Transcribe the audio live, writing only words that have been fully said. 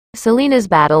Selena's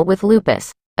battle with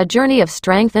lupus, a journey of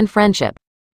strength and friendship.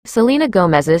 Selena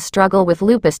Gomez's struggle with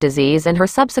lupus disease and her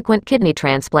subsequent kidney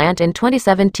transplant in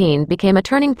 2017 became a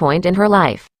turning point in her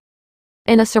life.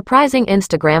 In a surprising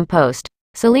Instagram post,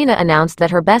 Selena announced that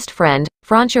her best friend,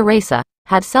 Francia Raisa,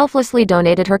 had selflessly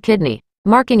donated her kidney,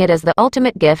 marking it as the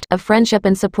ultimate gift of friendship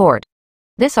and support.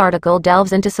 This article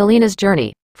delves into Selena's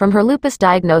journey, from her lupus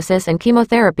diagnosis and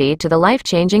chemotherapy to the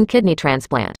life-changing kidney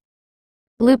transplant.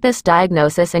 Lupus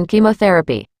diagnosis and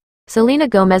chemotherapy. Selena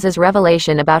Gomez's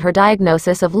revelation about her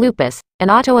diagnosis of lupus, an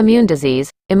autoimmune disease,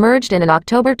 emerged in an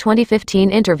October 2015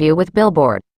 interview with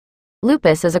Billboard.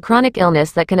 Lupus is a chronic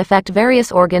illness that can affect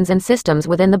various organs and systems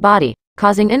within the body,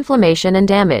 causing inflammation and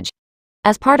damage.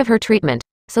 As part of her treatment,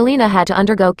 Selena had to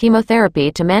undergo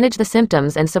chemotherapy to manage the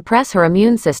symptoms and suppress her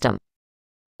immune system.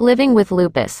 Living with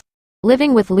lupus.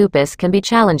 Living with lupus can be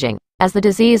challenging, as the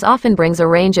disease often brings a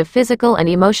range of physical and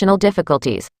emotional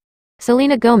difficulties.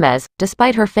 Selena Gomez,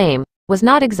 despite her fame, was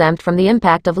not exempt from the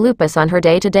impact of lupus on her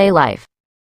day-to-day life.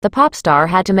 The pop star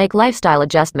had to make lifestyle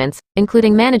adjustments,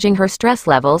 including managing her stress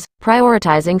levels,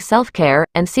 prioritizing self-care,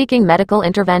 and seeking medical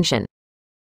intervention.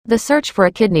 The search for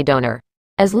a kidney donor.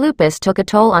 As lupus took a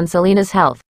toll on Selena's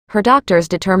health, her doctors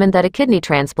determined that a kidney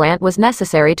transplant was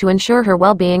necessary to ensure her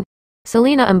well-being.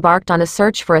 Selena embarked on a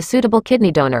search for a suitable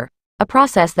kidney donor, a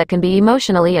process that can be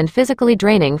emotionally and physically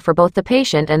draining for both the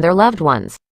patient and their loved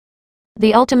ones.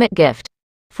 The ultimate gift.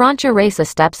 Francia Raisa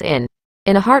steps in.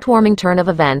 In a heartwarming turn of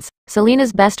events,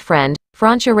 Selena's best friend,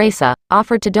 Francia Raisa,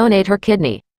 offered to donate her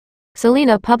kidney.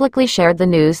 Selena publicly shared the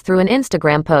news through an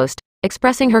Instagram post,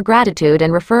 expressing her gratitude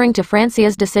and referring to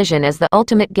Francia's decision as the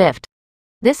ultimate gift.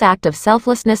 This act of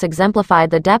selflessness exemplified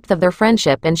the depth of their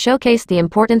friendship and showcased the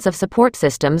importance of support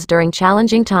systems during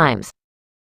challenging times.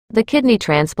 The kidney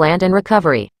transplant and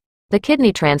recovery. The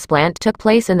kidney transplant took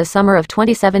place in the summer of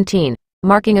 2017,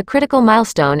 marking a critical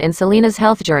milestone in Selena's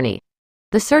health journey.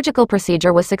 The surgical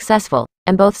procedure was successful,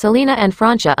 and both Selena and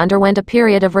Francia underwent a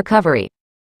period of recovery.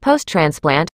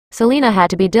 Post-transplant, Selena had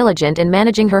to be diligent in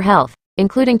managing her health,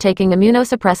 including taking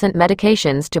immunosuppressant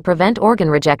medications to prevent organ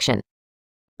rejection.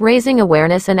 Raising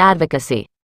awareness and advocacy.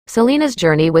 Selena's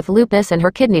journey with lupus and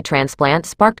her kidney transplant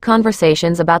sparked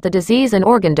conversations about the disease and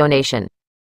organ donation.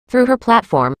 Through her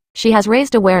platform, she has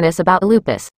raised awareness about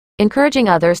lupus, encouraging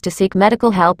others to seek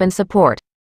medical help and support.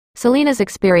 Selena's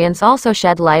experience also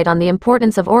shed light on the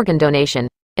importance of organ donation,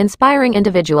 inspiring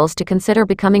individuals to consider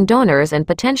becoming donors and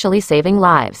potentially saving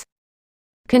lives.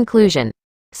 Conclusion.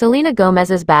 Selena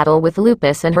Gomez's battle with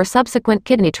lupus and her subsequent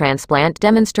kidney transplant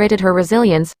demonstrated her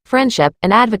resilience, friendship,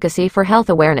 and advocacy for health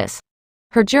awareness.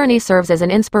 Her journey serves as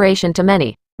an inspiration to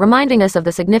many, reminding us of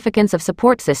the significance of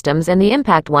support systems and the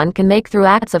impact one can make through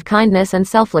acts of kindness and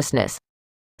selflessness.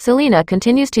 Selena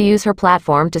continues to use her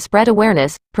platform to spread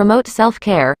awareness, promote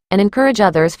self-care, and encourage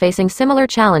others facing similar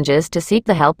challenges to seek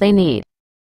the help they need.